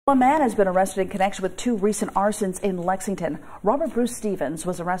A man has been arrested in connection with two recent arsons in Lexington. Robert Bruce Stevens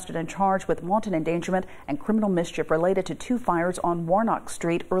was arrested and charged with wanton endangerment and criminal mischief related to two fires on Warnock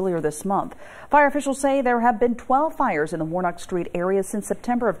Street earlier this month. Fire officials say there have been 12 fires in the Warnock Street area since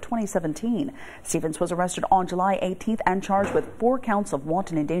September of 2017. Stevens was arrested on July 18th and charged with 4 counts of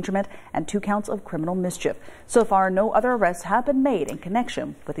wanton endangerment and 2 counts of criminal mischief. So far, no other arrests have been made in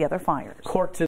connection with the other fires.